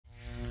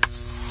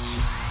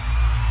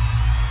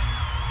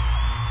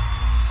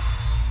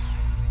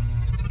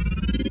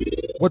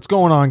What's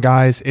going on,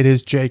 guys? It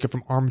is Jacob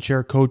from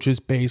Armchair Coaches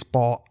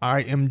Baseball.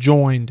 I am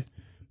joined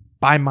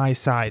by my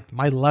side,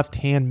 my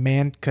left-hand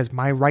man, because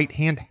my right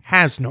hand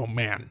has no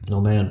man. No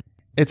man.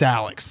 It's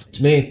Alex. It's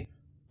me.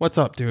 What's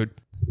up, dude?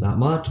 Not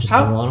much. Just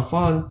having a lot of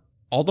fun.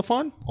 All the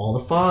fun? All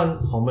the fun.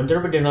 Home run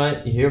derby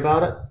tonight. You hear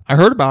about it? I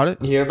heard about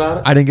it. You hear about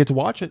it? I didn't get to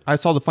watch it. I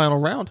saw the final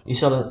round. You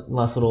saw the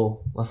last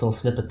little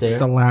snippet there?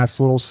 The last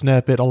little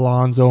snippet,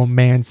 Alonso,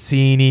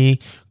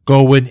 Mancini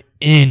going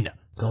in.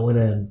 Going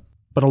in.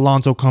 But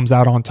Alonso comes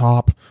out on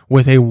top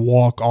with a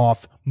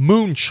walk-off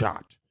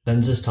moonshot.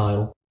 Defends his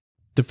title.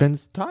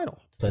 Defends the title.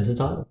 Defends the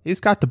title. He's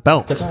got the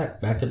belt.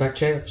 Back-to-back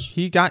champs.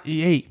 He got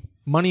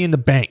money in the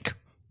bank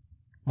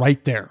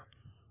right there.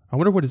 I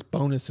wonder what his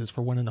bonus is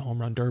for winning the home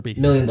run derby. $1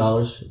 million.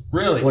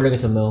 Really? Winner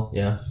gets $1 million,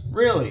 yeah.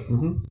 Really?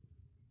 Mm-hmm.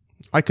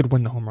 I could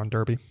win the home run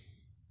derby.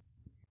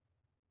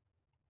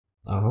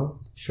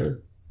 Sure.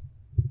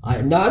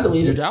 I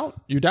believe it.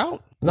 You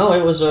doubt? No,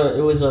 it was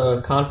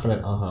a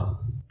confident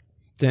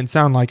Didn't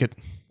sound like it.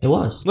 It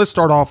was. Let's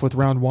start off with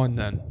round one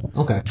then.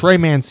 Okay. Trey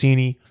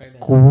Mancini.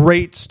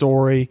 Great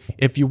story.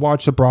 If you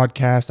watch the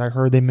broadcast, I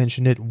heard they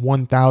mentioned it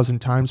 1,000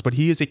 times, but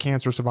he is a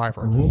cancer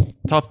survivor.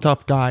 Mm-hmm.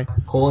 Tough guy.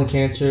 Colon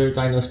cancer,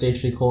 diagnosed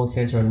stage 3 colon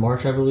cancer in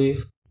March, I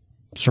believe.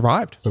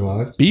 Survived.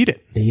 Beat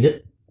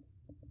it.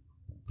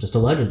 Just a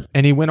legend.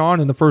 And he went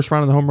on in the first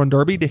round of the home run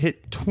derby to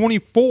hit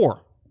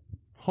 24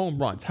 home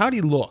runs. How'd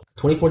he look?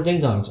 24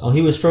 ding-dongs. Oh,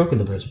 he was stroking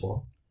the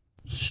baseball.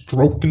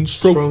 Stroking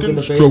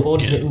the baseball,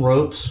 just hitting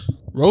ropes.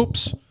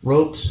 Ropes.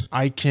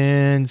 I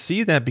can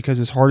see that because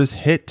his hardest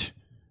hit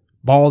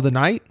ball of the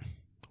night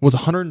was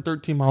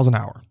 113 miles an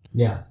hour.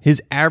 Yeah.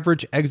 His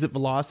average exit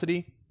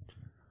velocity,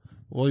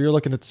 well, you're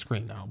looking at the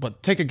screen now,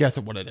 but take a guess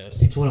at what it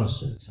is. It's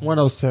 106.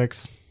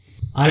 106.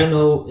 I don't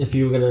know if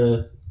you were going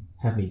to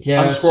have me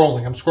guess.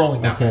 I'm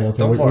scrolling now.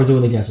 Okay. We're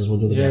doing the guesses.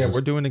 Yeah,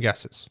 we're doing the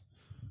guesses.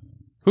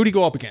 Who'd he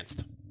go up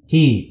against?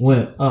 He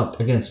went up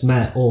against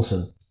Matt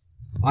Olson.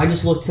 I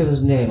just looked at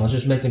his name. I was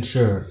just making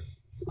sure.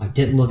 I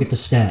didn't look at the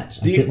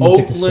stats. The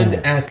Oakland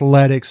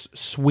Athletics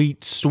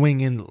sweet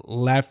swinging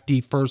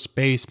lefty first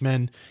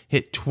baseman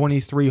hit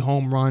 23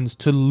 home runs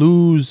to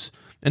lose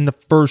in the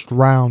first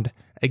round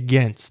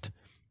against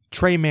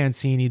Trey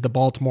Mancini, the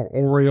Baltimore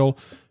Oriole.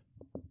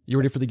 You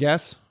ready for the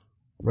guess?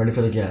 Ready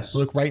for the guess.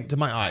 Look right into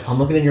my eyes. I'm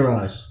looking in your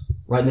eyes.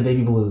 Right in the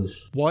baby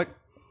blues. What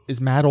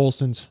is Matt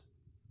Olson's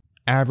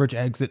average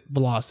exit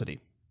velocity?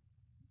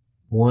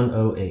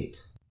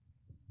 108.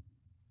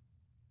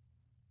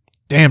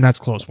 Damn, that's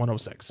close.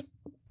 106.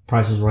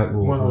 Price is Right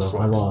rules.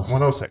 106. I lost.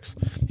 106.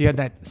 He had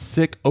that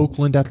sick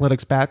Oakland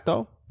Athletics bat,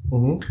 though.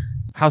 Mm-hmm.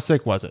 How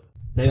sick was it?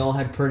 They all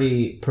had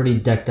pretty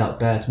decked out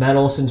bats. Matt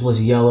Olson's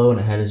was yellow and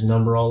it had his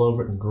number all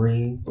over it and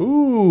green.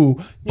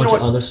 Ooh. Bunch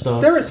of other stuff.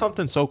 There is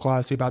something so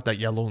classy about that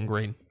yellow and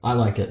green. I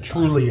like it.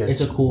 Truly is. It's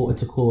a cool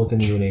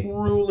looking uni.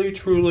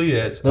 Truly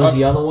is. Those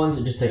yellow ones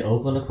that just say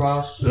Oakland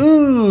across.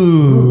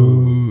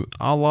 Ooh.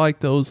 I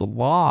like those a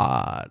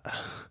lot.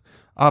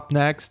 Up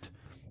next,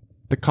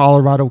 the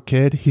Colorado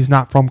kid. He's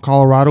not from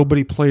Colorado, but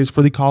he plays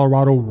for the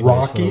Colorado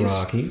Rockies.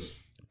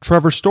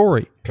 Trevor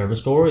Story.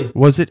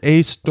 Was it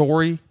a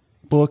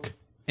storybook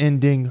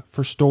ending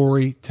for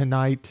Story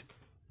tonight?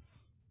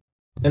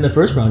 In the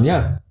first round,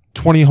 yeah.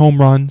 20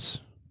 home runs.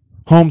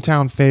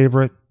 Hometown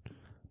favorite.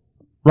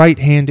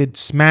 Right-handed,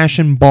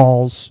 smashing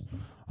balls.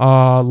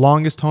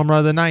 Longest home run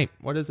of the night.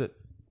 What is it?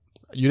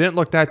 You didn't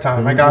look that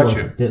time. I got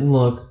you. Didn't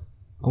look.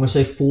 I'm going to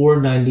say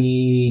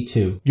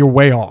 492. You're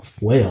way off.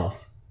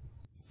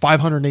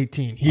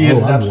 518. He hit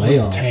an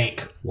absolute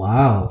tank.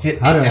 Wow.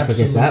 How did I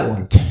forget that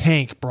one?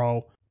 Tank,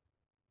 bro.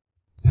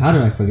 How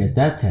did I forget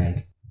that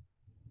tank?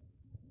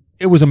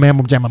 It was a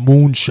Mammo Jamma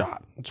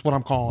moonshot. That's what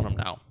I'm calling him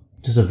now.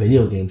 Just a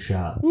video game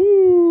shot.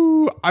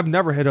 Ooh, I've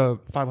never hit a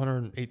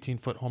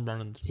 518-foot home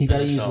run. You got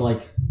to use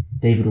like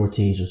David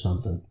Ortiz or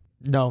something.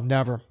 No,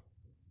 never.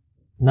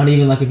 Not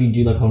even like if you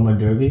do like home run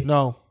derby?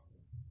 No.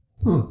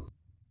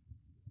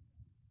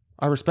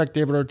 I respect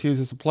David Ortiz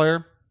as a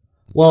player.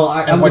 Well,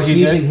 I'm just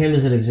using him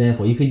as an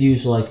example. You could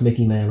use like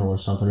Mickey Mantle or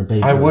something or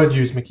Babe Ruth. I would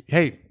use Mickey.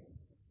 Hey.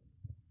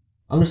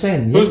 I'm just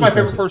saying. Who's my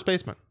favorite first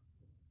baseman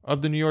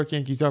of the New York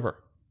Yankees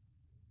ever?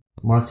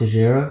 Mark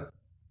Teixeira?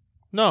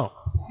 No.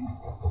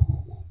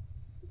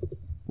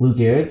 Lou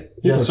Gehrig?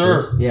 Yes,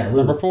 sir. Yeah,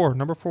 Lou.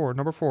 Number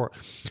four.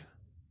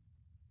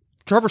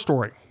 Trevor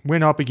Story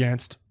went up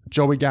against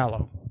Joey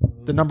Gallo,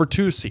 the number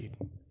 2 seed.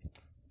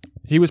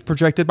 He was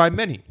projected by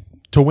many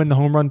to win the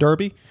home run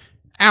derby.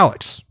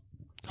 Alex,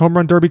 home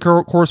run derby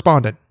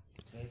correspondent.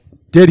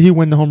 Did he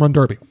win the home run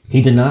derby?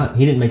 He did not.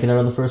 He didn't make it out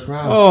of the first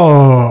round.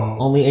 Oh.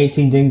 Only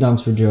 18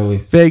 ding-dongs for Joey.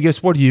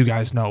 Vegas, what do you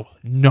guys know?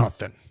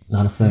 Nothing.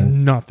 Not a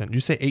thing. Nothing.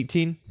 You say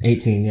 18?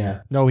 18,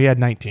 yeah. No, he had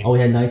 19. Oh,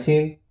 he had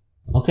 19?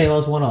 Okay,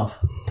 well, that's one off.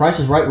 Price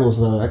is Right rules,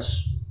 though.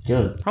 That's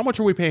good. How much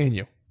are we paying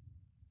you?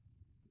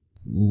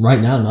 Right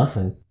now,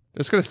 nothing.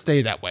 It's going to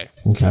stay that way.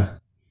 Okay.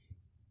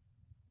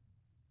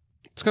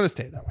 It's going to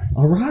stay that way.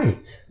 All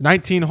right.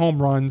 19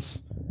 home runs.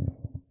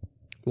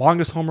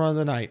 Longest home run of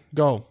the night.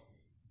 Go.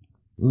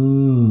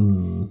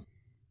 Can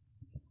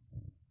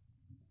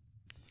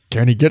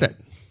he get it?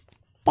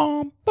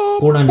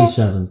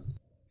 497.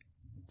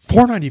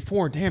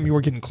 494. Damn, you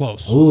were getting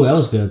close. Ooh, that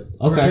was good.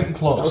 Okay. We're getting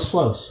close. That was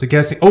close. The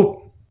guessing.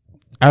 Oh,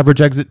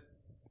 average exit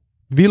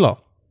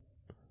velo.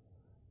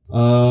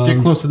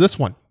 Get close to this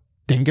one,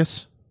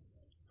 dingus.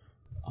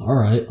 All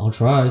right, I'll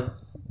try.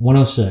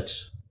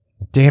 106.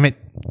 Damn it.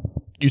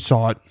 You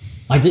saw it.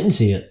 I didn't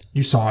see it.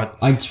 You saw it.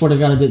 I swear to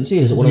God, I didn't see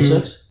it. Is it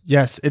 106?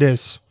 Yes, it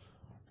is.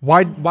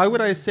 Why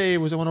would I say it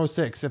was a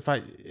 106 if I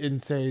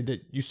didn't say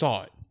that you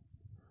saw it?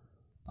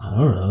 I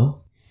don't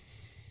know.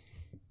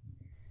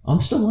 I'm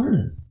still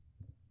learning.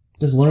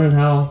 Just learning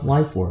how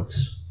life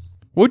works.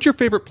 What'd your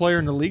favorite player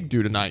in the league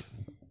do tonight?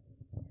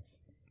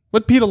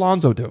 What'd Pete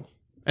Alonso do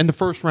in the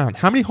first round?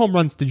 How many home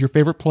runs did your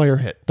favorite player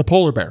hit? The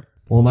polar bear.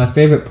 Well, my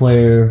favorite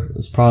player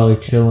was probably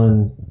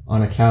chilling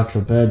on a couch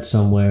or bed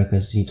somewhere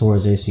because he tore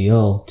his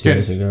ACL 2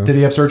 days ago. Did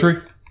he have surgery?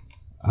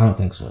 I don't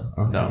think so.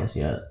 I don't think he has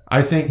yet.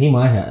 I think he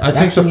might have. I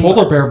think the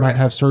polar bear might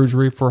have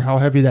surgery for how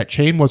heavy that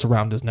chain was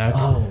around his neck.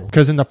 Oh.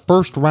 Because in the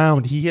first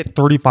round, he hit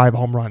 35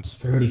 home runs.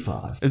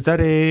 35. Is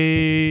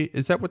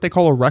that what they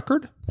call a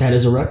record? That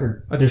is a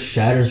record. It just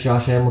shatters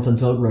Josh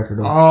Hamilton's own record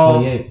of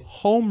 28.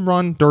 Home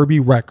run derby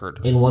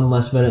record. In one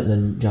less minute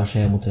than Josh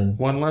Hamilton.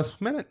 One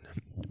less minute.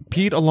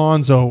 Pete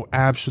Alonso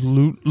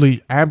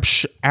absolutely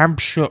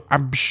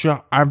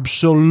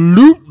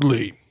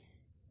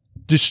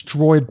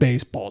destroyed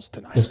baseballs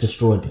tonight. Just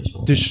destroyed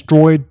baseballs.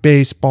 Destroyed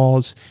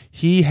baseballs.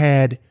 He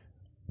had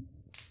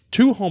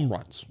 2 home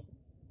runs.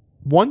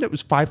 One that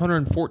was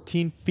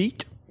 514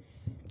 feet.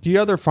 The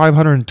other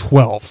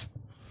 512.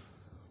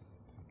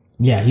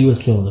 Yeah, he was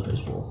killing the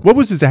baseball. What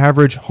was his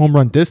average home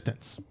run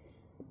distance?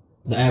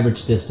 The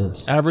average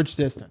distance. Average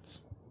distance.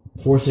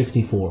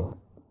 464.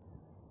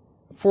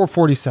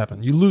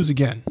 447. You lose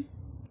again.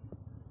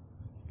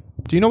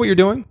 Do you know what you're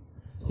doing?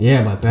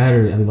 Yeah,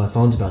 my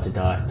phone's about to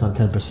die. It's on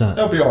 10%.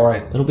 It'll be all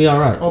right. It'll be all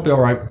right. It'll be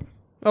all right.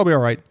 It'll be all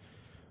right.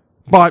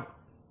 But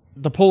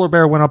the polar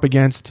bear went up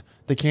against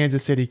the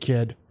Kansas City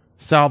kid,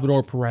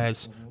 Salvador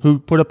Perez, who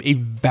put up a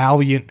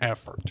valiant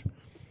effort.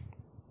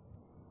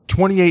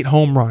 28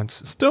 home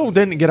runs. Still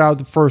didn't get out of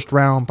the first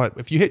round, but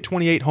if you hit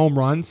 28 home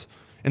runs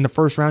in the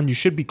first round, you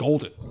should be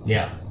golden.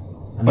 Yeah.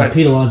 But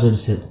Pete Alonso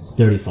just hit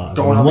 35.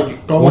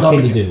 What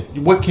can you do?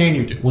 What can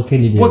you do? What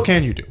can you do? What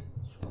can you do?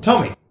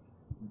 Tell me.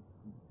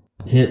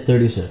 Hit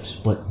 36,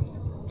 but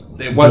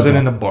it wasn't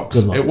in the books.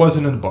 It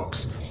wasn't in the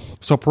books.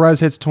 So Perez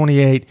hits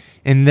 28,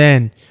 and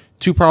then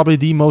to probably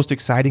the most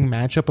exciting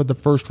matchup of the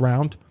first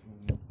round,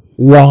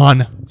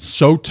 Juan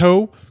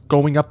Soto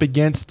going up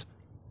against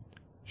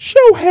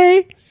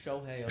Showtime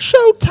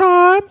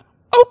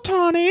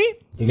Ohtani.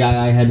 The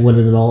guy I had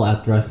winning it all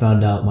after I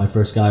found out my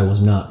first guy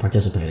was not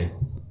participating.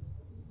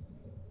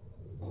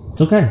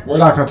 It's okay. We're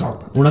not going to talk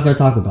about that. We're not going to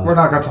talk about We're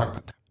not going to talk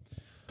about that.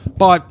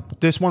 But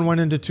this one went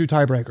into 2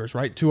 tiebreakers,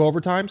 right? 2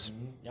 overtimes?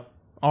 Yep.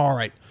 All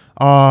right.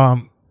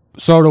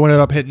 Soto ended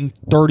up hitting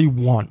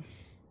 31.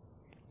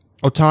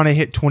 Ohtani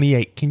hit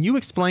 28. Can you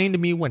explain to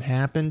me what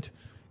happened?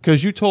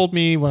 Because you told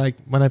me when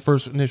I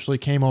first initially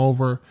came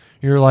over,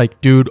 you're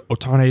like, dude,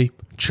 Ohtani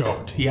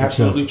choked. He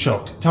absolutely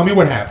choked. Tell me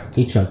what happened.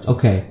 He choked.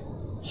 Okay.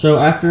 So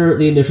after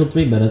the initial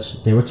 3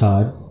 minutes, they were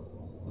tied.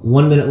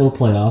 1 minute little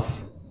playoff.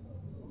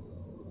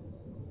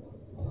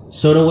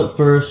 Soto went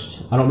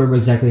first. I don't remember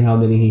exactly how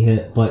many he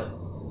hit, but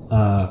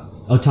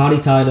Ohtani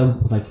tied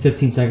him with like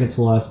 15 seconds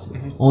left.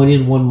 Only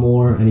needed 1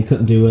 more, and he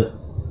couldn't do it.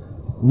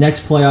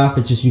 Next playoff,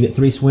 it's just you get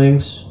 3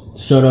 swings.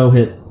 Soto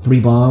hit 3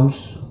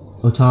 bombs.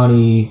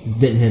 Ohtani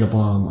didn't hit a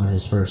bomb on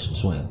his first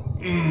swing.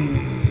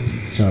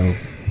 So,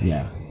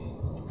 yeah.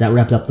 That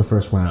wrapped up the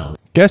first round.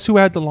 Guess who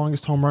had the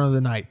longest home run of the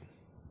night?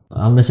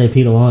 I'm going to say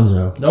Pete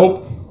Alonso.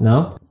 Nope.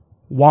 No?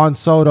 Juan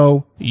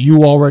Soto,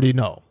 you already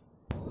know.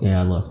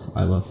 Yeah, I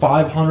looked.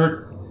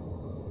 500.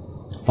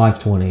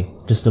 520.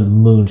 Just a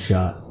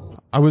moonshot.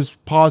 I was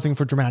pausing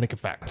for dramatic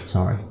effect.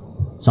 Sorry,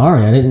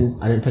 I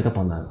didn't pick up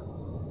on that.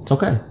 It's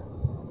okay.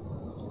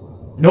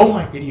 Know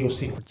my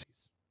idiosyncrasies.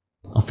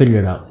 I'll figure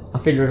it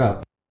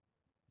out.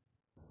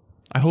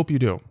 I hope you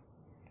do.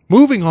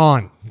 Moving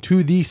on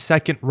to the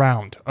second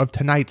round of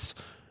tonight's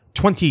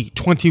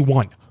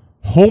 2021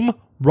 Home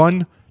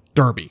Run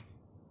Derby.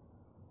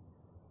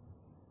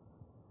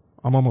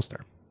 I'm almost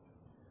there.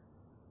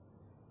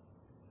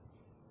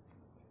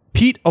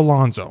 Pete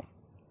Alonso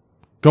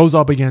goes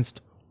up against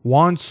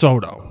Juan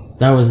Soto.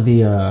 That was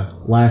the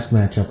last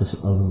matchup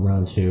of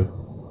round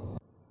 2.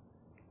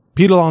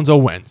 Pete Alonso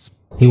wins.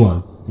 He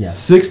won. Yeah.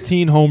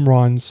 16 home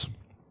runs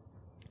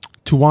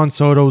to Juan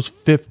Soto's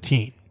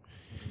 15.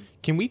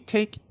 Can we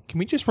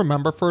just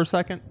remember for a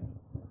second?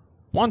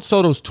 Juan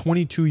Soto's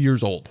 22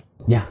 years old.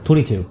 Yeah,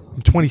 22.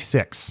 I'm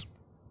 26.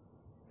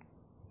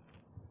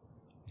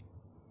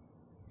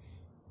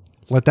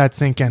 Let that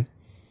sink in.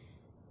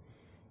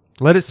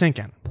 Let it sink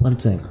in. Let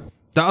it sink.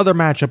 The other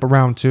matchup of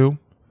round 2,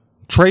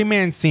 Trey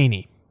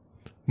Mancini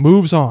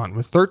moves on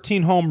with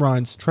 13 home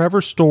runs.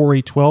 Trevor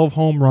Story, 12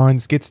 home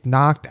runs, gets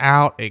knocked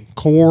out at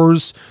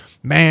Coors.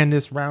 Man,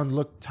 this round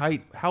looked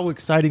tight. How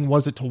exciting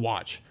was it to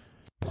watch?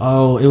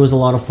 Oh, it was a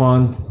lot of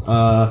fun.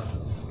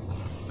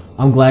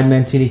 I'm glad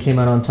Mancini came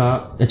out on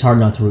top. It's hard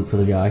not to root for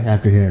the guy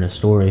after hearing his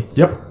story.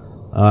 Yep.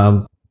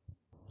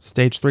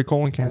 Stage 3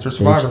 colon cancer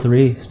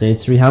survivor.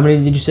 Stage 3. How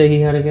many did you say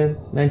he had again,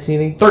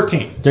 Mancini?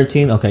 13.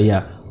 13? Okay,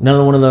 yeah.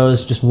 Another one of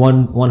those, just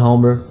one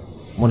homer.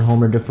 One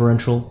homer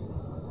differential.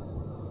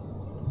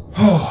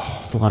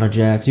 Just a lot of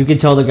jacks. You could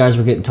tell the guys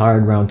were getting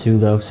tired round 2,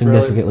 though.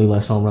 Significantly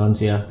less home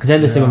runs, yeah. Because they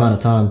had the same amount of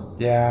time.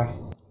 Yeah.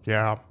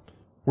 Yeah.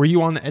 Were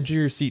you on the edge of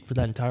your seat for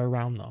that entire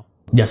round, though?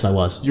 Yes, I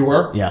was. You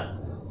were? Yeah.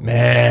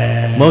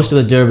 Man. Most of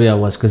the Derby I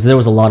was, because there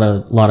was a lot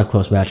of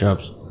close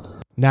matchups.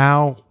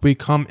 Now we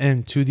come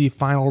into the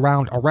final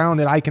round, a round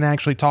that I can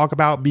actually talk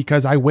about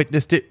because I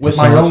witnessed it with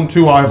my own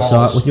 2 eyeballs.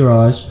 Saw it with your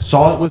eyes.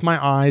 Saw it with my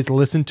eyes,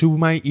 listened to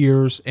my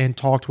ears, and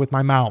talked with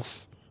my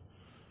mouth.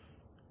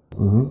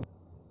 Mm-hmm.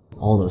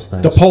 All those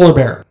things. The polar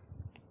bear,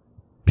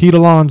 Pete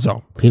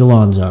Alonso.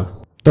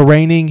 The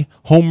reigning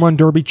home run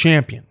derby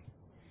champion,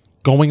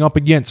 going up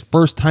against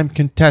first-time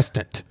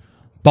contestant,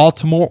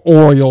 Baltimore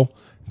Oriole,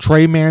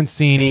 Trey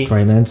Mancini.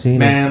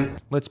 Man,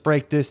 let's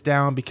break this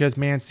down because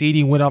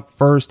Mancini went up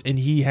first and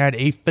he had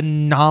a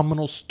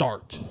phenomenal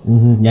start.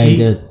 Mm-hmm. Yeah, he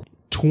did.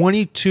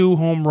 22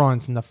 home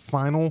runs in the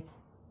final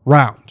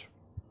round.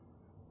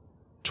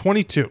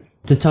 22.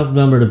 It's a tough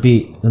number to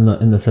beat in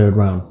the third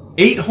round.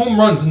 8 home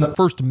runs in the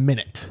first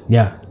minute.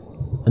 Yeah.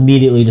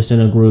 Immediately just in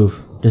a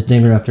groove. Just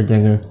dinger after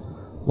dinger.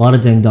 A lot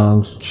of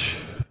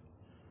ding-dongs.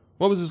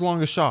 What was his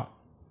longest shot?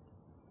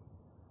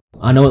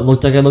 I know it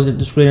looked like I looked at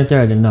the screen right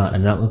there. I did not. I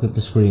did not look at the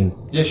screen.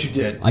 Yes, you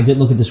did. I did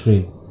look at the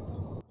screen.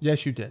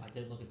 Yes, you did. I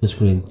did look at the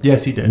screen.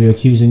 Yes, he did. And you're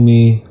accusing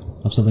me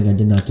of something I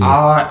did not do.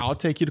 I'll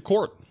take you to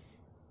court.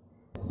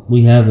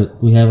 We have it.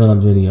 We have it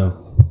on video.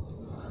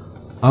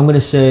 I'm going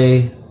to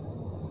say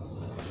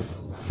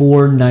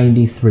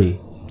 493.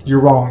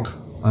 You're wrong.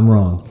 I'm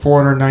wrong.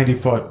 490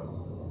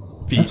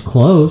 feet. That's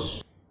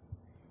close.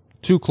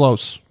 Too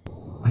close.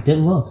 I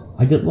didn't look.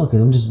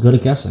 I'm just good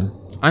at guessing.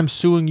 I'm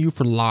suing you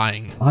for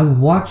lying. I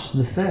watched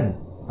the thing.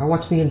 I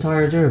watched the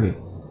entire Derby.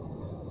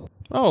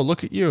 Oh,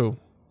 look at you.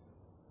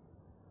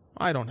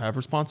 I don't have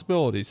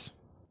responsibilities.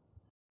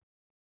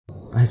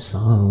 I have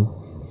some.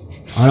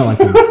 I don't like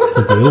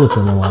to deal with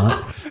them a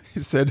lot. He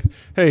said,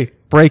 hey,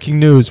 breaking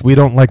news. We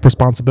don't like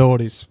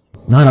responsibilities.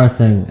 Not our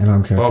thing in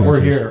Armchair. But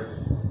we're here.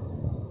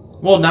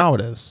 Well, now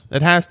it is.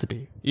 It has to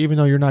be. Even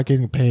though you're not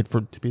getting paid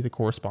to be the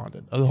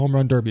correspondent of the Home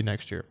Run Derby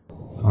next year.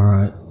 All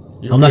right.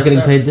 I'm not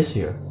getting paid this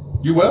year.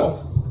 You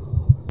will.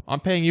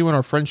 I'm paying you in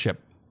our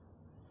friendship.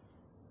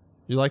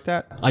 You like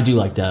that? I do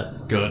like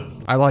that. Good.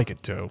 I like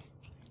it too.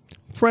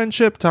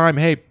 Friendship time.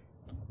 Hey,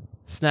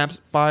 snaps.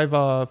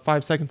 5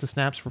 seconds of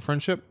snaps for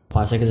friendship.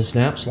 5 seconds of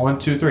snaps. 1,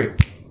 2, 3.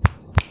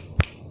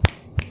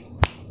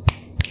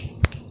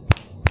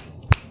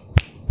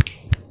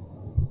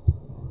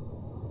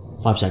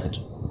 Five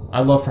seconds.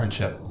 I love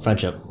friendship.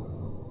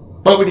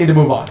 But we need to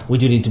move on. We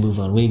do need to move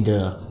on. We need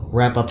to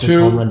wrap up this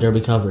home run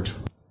derby coverage.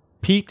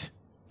 Pete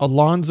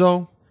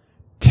Alonso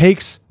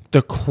takes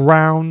the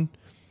crown,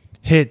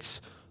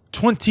 hits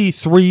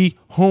 23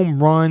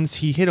 home runs.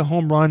 He hit a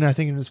home run, I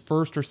think, in his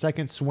first or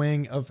second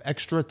swing of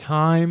extra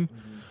time.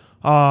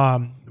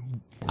 I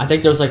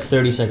think there was like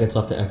 30 seconds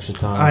left of extra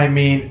time. I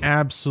mean,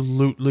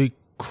 absolutely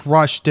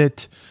crushed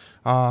it.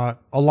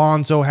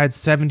 Alonso had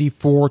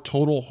 74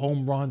 total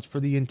home runs for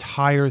the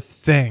entire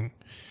thing.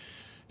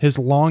 His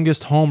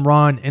longest home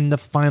run in the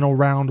final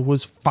round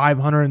was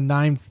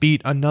 509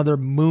 feet, another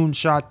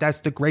moonshot. That's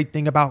the great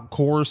thing about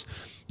Coors.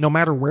 No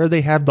matter where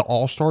they have the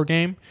All-Star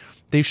game,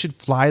 they should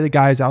fly the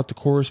guys out to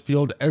Coors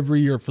Field every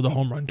year for the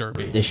home run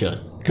derby. They should.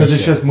 Because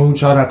it's just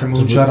moonshot after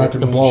moonshot after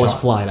moonshot. The ball is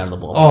flying out of the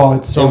ball. Oh,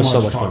 it's so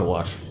much fun to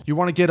watch. You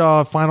want to get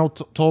final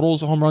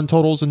totals, home run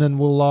totals, and then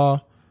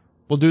we'll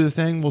do the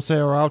thing. We'll say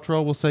our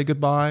outro. We'll say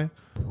goodbye.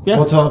 Yeah.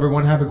 We'll tell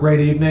everyone have a great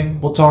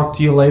evening. We'll talk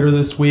to you later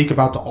this week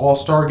about the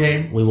All-Star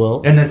game. We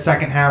will. In the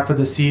second half of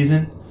the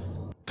season.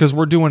 Because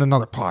we're doing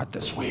another pod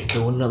this week.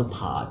 Doing another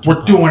pod.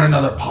 We're doing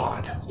another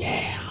pod.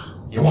 Yeah.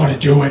 You want to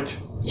do it?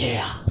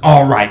 Yeah.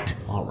 All right.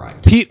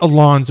 Right. Pete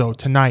Alonso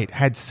tonight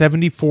had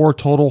 74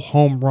 total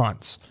home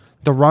runs.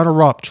 The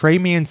runner-up, Trey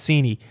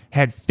Mancini,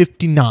 had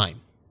 59.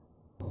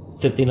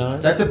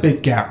 59? That's a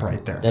big gap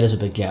right there. That is a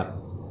big gap.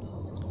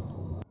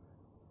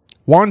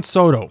 Juan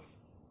Soto,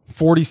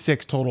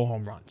 46 total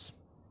home runs.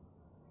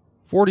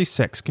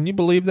 46. Can you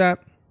believe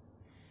that?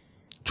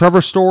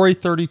 Trevor Story,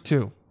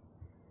 32.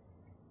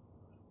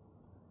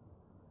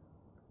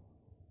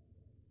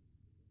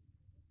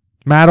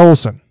 Matt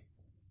Olson.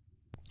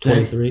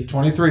 23.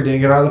 23.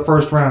 Didn't get out of the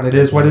first round. It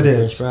is what it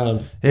is. First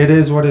round. It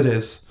is what it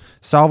is.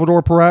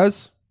 Salvador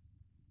Perez.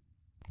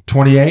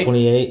 28.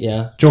 28,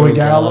 yeah. Joey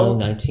Gallo.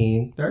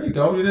 19. There you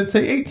go. You didn't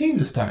say 18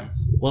 this time.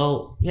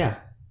 Well, yeah.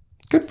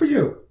 Good for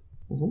you.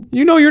 Mm-hmm.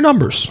 You know your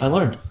numbers. I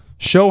learned.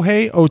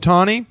 Shohei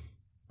Ohtani.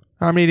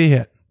 How many did he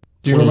hit?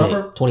 Do you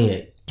remember?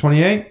 28.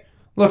 28?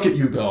 Look at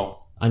you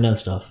go. I know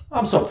stuff.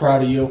 I'm so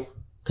proud of you.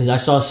 Because I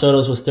saw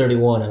Soto's was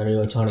 31 and I knew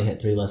Ohtani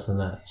hit 3 less than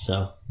that.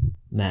 So,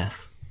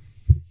 math.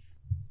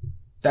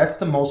 That's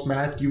the most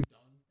math you've done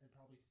in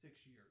probably 6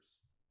 years.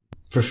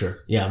 For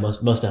sure. Yeah,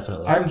 most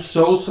definitely. I'm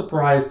so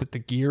surprised that the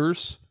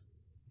gears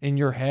in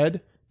your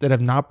head that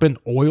have not been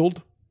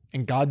oiled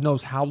in God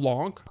knows how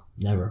long?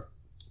 Never.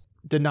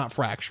 Did not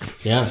fracture.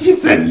 Yeah. He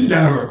said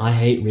never. I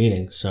hate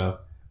reading, so.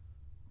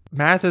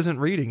 Math isn't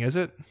reading, is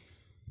it?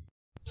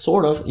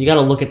 Sort of. You got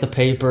to look at the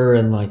paper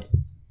and like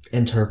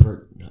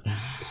interpret.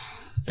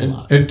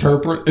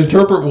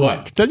 Interpret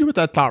what? Tell you with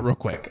that thought real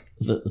quick.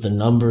 The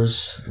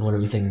numbers and what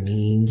everything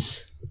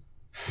means.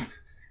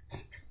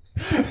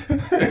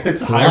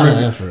 It's a lot of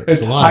effort.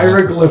 It's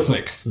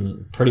hieroglyphics.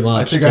 Pretty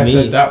much. I think I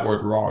said that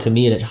word wrong. To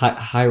me, it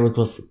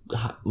hieroglyph.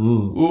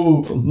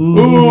 Ooh,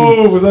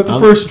 was that the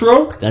first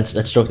stroke? That's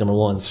stroke number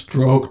 1.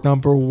 Stroke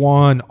number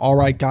 1. All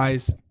right,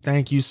 guys.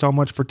 Thank you so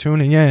much for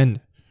tuning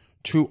in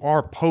to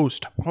our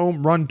post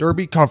home run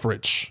derby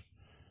coverage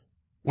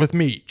with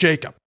me,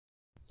 Jacob,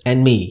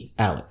 and me,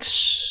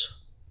 Alex.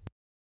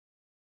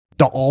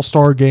 The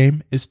All-Star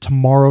game is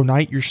tomorrow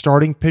night. Your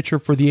starting pitcher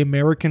for the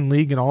American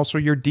League and also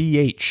your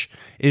DH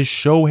is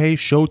Shohei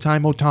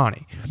Showtime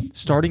Ohtani.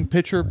 Starting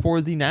pitcher for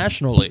the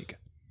National League,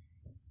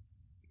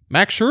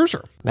 Max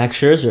Scherzer. Max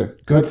Scherzer.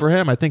 Good for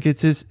him. I think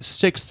it's his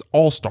 6th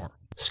All-Star.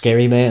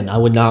 Scary man. I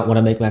would not want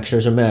to make Max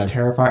Scherzer mad.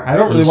 Terrifying. I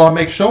don't really want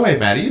to make Shohei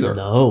mad either.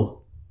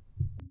 No.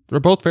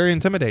 They're both very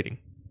intimidating.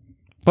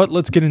 But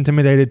let's get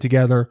intimidated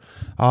together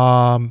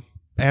and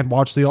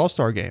watch the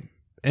All-Star game.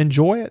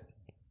 Enjoy it.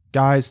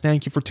 Guys,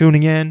 thank you for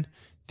tuning in.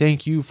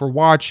 Thank you for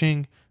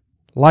watching.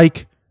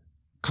 Like,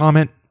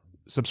 comment,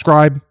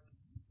 subscribe.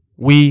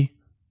 We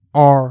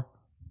are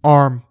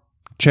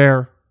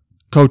Armchair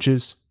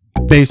Coaches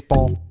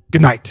Baseball.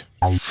 Good night.